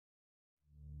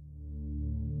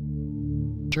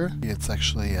It's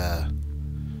actually I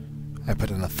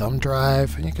put in a thumb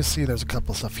drive, and you can see there's a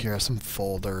couple stuff here, some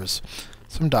folders,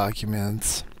 some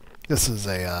documents. This is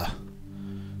a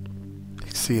you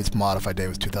can see its modified date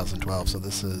was 2012, so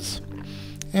this is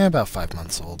about 5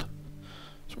 months old.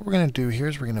 So what we're going to do here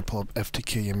is we're going to pull up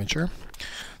FTK Imager.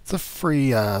 It's a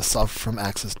free software from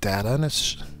AccessData, and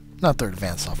it's not their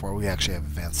advanced software. We actually have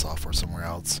advanced software somewhere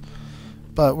else.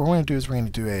 But what we're going to do is we're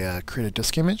going to do a create a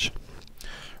disk image.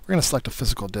 We're going to select a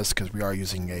physical disk because we are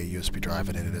using a USB drive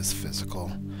and it is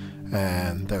physical.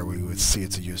 And there we would see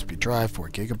it's a USB drive, 4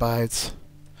 gigabytes.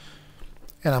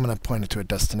 And I'm going to point it to a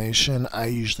destination. I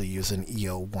usually use an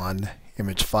EO1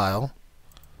 image file.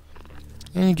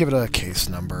 And you give it a case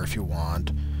number if you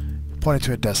want. Point it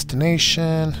to a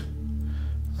destination.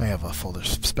 I have a folder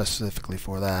specifically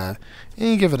for that. And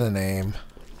you give it a name.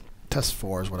 Test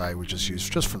 4 is what I would just use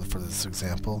just for this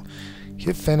example.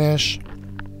 Hit finish.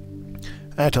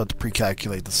 And I tell it to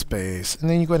pre-calculate the space. And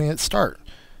then you go ahead and hit start.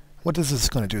 What this is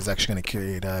going to do is actually going to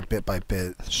create a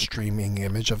bit-by-bit streaming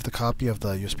image of the copy of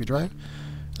the USB drive.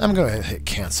 I'm going to hit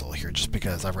cancel here just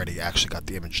because I've already actually got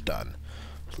the image done.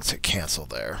 Let's hit cancel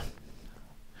there.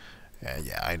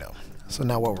 Yeah, I know. So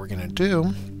now what we're going to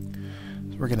do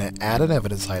is we're going to add an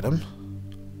evidence item,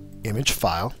 image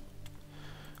file.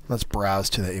 Let's browse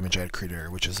to the image I had created,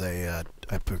 which is I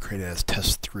created as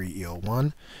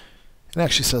test3EO1. It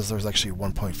actually says there's actually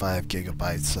 1.5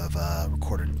 gigabytes of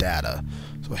recorded data.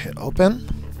 So hit open.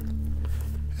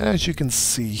 And as you can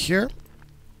see here,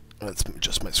 let's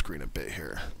adjust my screen a bit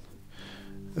here.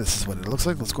 This is what it looks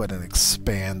like. Let's go ahead and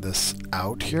expand this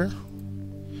out here.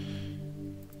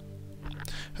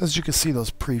 As you can see,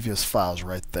 those previous files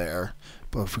right there.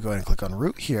 But if we go ahead and click on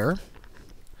root here,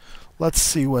 let's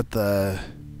see what the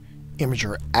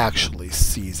imager actually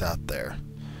sees out there.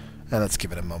 And let's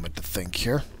give it a moment to think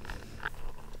here.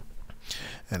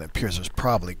 And it appears there's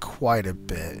probably quite a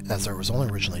bit, as there was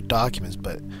only originally documents,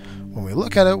 but when we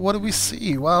look at it, what do we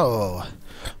see? Wow!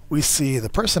 We see the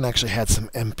person actually had some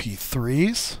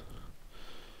MP3s,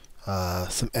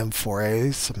 some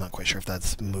M4As, I'm not quite sure if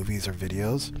that's movies or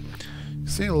videos. You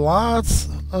see lots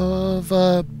of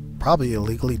probably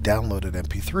illegally downloaded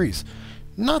MP3s.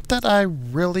 Not that I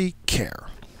really care,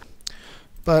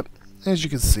 but as you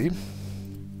can see,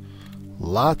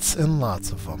 lots and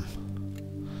lots of them.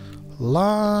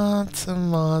 Lots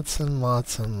and lots and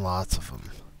lots and lots of them.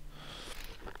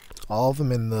 All of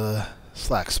them in the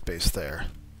Slack space there.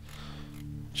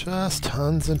 Just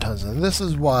tons and tons. And this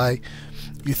is why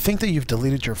you think that you've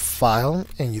deleted your file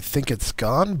and you think it's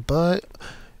gone, but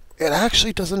it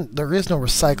actually doesn't. There is no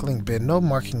recycling bin, no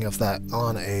marking of that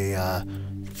on a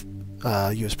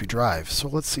USB drive. So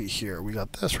let's see here. We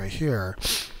got this right here.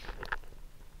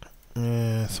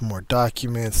 Some more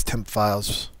documents, temp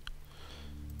files.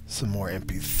 Some more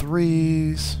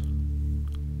MP3s.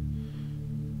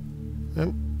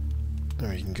 Oh, there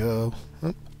we can go.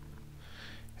 Oh.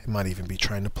 It might even be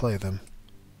trying to play them.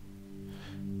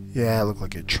 Yeah, it looked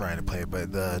like it's trying to play,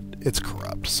 but it's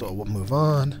corrupt, so we'll move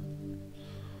on.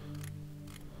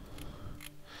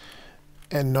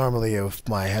 And normally if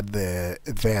I had the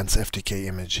advanced FTK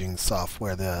imaging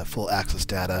software, the full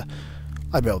AccessData,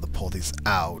 I'd be able to pull these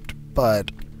out, but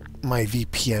my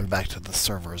VPN back to the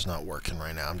server is not working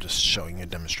right now. I'm just showing you a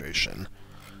demonstration.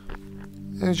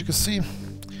 And as you can see,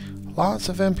 lots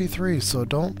of MP3s, so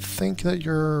don't think that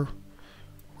you're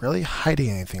really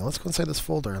hiding anything. Let's go inside this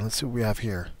folder and let's see what we have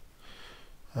here.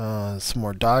 Some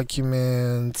more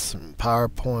documents, some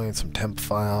PowerPoint, some temp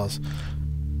files.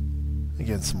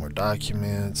 Again, some more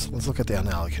documents. Let's look at the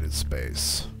unallocated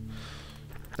space.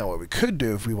 Now what we could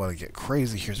do if we want to get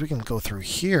crazy here is we can go through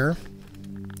here.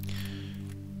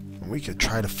 We could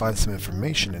try to find some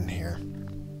information in here.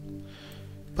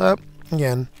 But,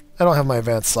 again, I don't have my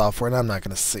advanced software, and I'm not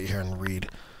going to sit here and read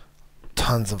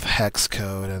tons of hex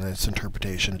code and its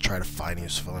interpretation to try to find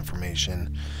useful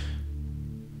information.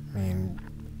 I mean,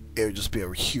 it would just be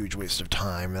a huge waste of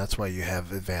time. That's why you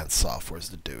have advanced softwares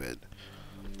to do it.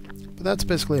 But that's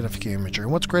basically an FTK Imager.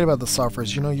 And what's great about the software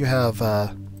is, you know, you have,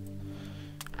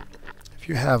 if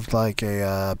you have like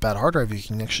a bad hard drive, you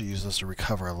can actually use this to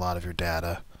recover a lot of your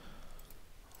data.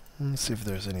 Let's see if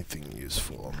there's anything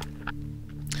useful.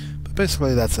 But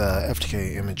basically that's a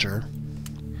FTK Imager.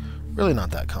 Really not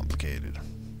that complicated.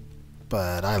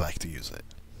 But I like to use it.